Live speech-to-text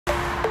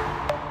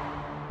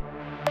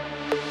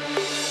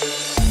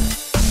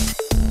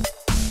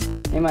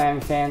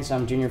Miami fans,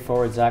 I'm junior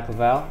forward Zach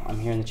Laval. I'm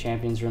here in the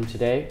champions room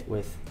today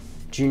with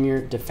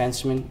junior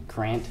defenseman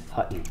Grant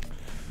Hutton.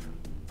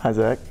 Hi,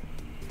 Zach.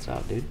 What's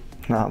up, dude?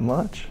 Not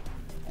much.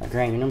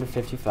 Grant, you're number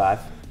 55,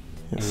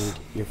 Yes. and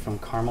you're from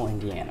Carmel,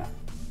 Indiana,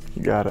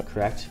 You got it.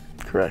 correct?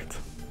 Correct.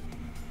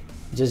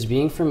 Does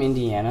being from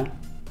Indiana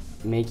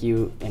make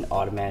you an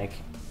automatic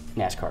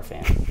NASCAR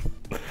fan?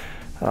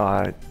 Oh,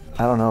 I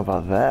don't know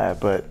about that,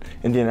 but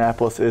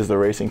Indianapolis is the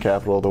racing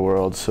capital of the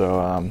world,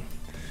 so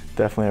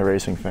definitely a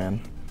racing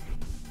fan.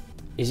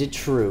 Is it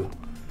true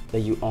that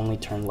you only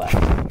turn left?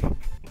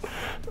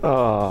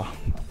 I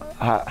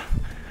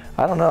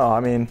don't know.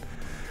 I mean,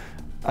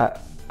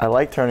 I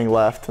like turning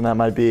left, and that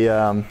might be.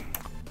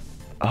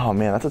 Oh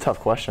man, that's a tough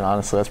question.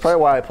 Honestly, that's probably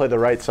why I play the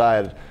right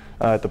side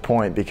at the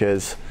point,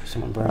 because If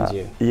someone burns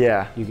you.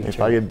 Yeah, You can if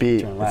turn- I get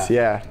beat, turn left.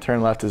 yeah,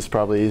 turn left is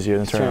probably easier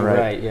than turning Turn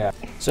right. yeah.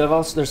 So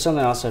there's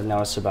something else I've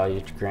noticed about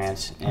you,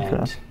 Grant, and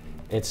Okay.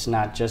 it's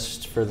not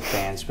just for the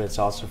fans, but it's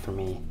also for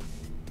me.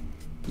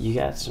 You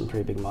got some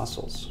pretty big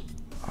muscles.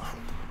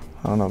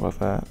 I don't know about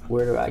that.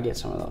 Where do I get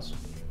some of those?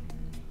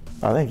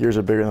 I think yours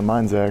are bigger than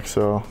mine, Zach.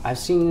 So I've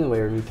seen you in the weight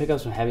room. You pick up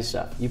some heavy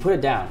stuff. You put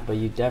it down, but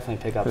you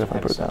definitely pick up I some definitely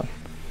heavy put it stuff. down.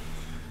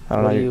 I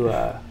don't What know. do you?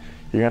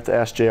 You're gonna have to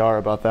ask JR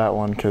about that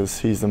one, because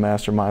he's the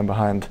mastermind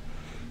behind,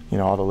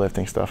 all the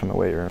lifting stuff in the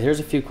weight room. Here's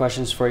a few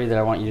questions for you that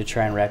I want you to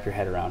try and wrap your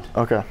head around.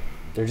 Okay.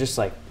 They're just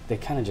like, they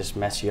kind of just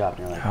mess you up.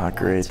 And you're like, Ah, what?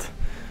 great.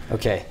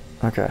 Okay.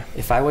 Okay.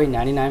 If I weigh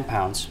 99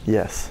 pounds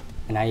Yes.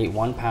 and I eat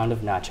 1 pound of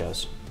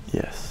nachos,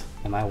 Yes.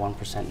 am I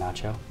 1%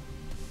 nacho?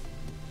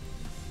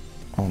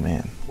 Oh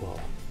man. Whoa.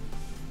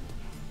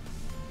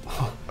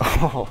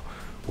 Oh.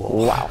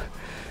 Whoa. Wow.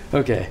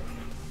 Okay.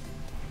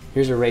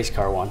 Here's a race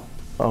car one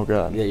Oh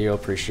god. that you'll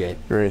appreciate.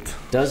 Great.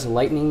 Does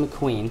Lightning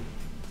McQueen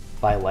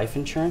buy life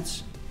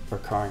insurance or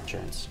car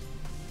insurance?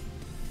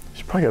 You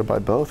should probably gotta buy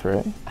both,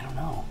 right? I don't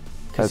know.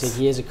 Because That's-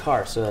 he has a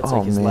car, so that's Oh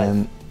like his man.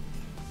 life.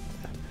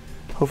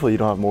 Hopefully you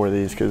don't have more of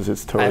these, because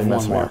it's totally have one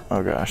messing me more. up.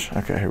 Oh gosh.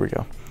 Okay, here we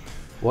go.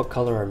 What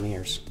color are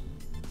mirrors?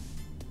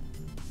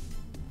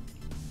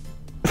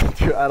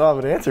 Dude, I don't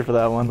have an answer for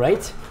that one.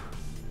 Right?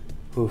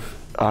 Oof.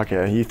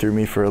 Okay, you threw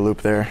me for a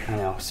loop there. I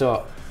know.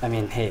 So, I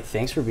mean, hey,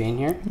 thanks for being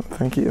here.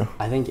 Thank you.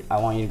 I think I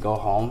want you to go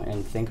home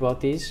and think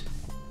about these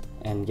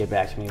and get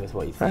back to me with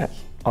what you All think. right.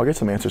 I'll get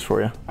some answers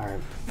for you. All right.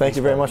 Thank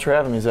you very much for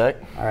having me, Zach.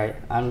 All right.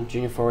 I'm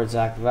junior forward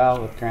Zach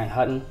Laval with Grant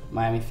Hutton.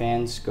 Miami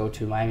fans, go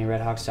to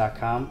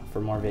MiamiRedHawks.com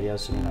for more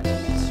videos of my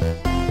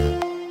teammates.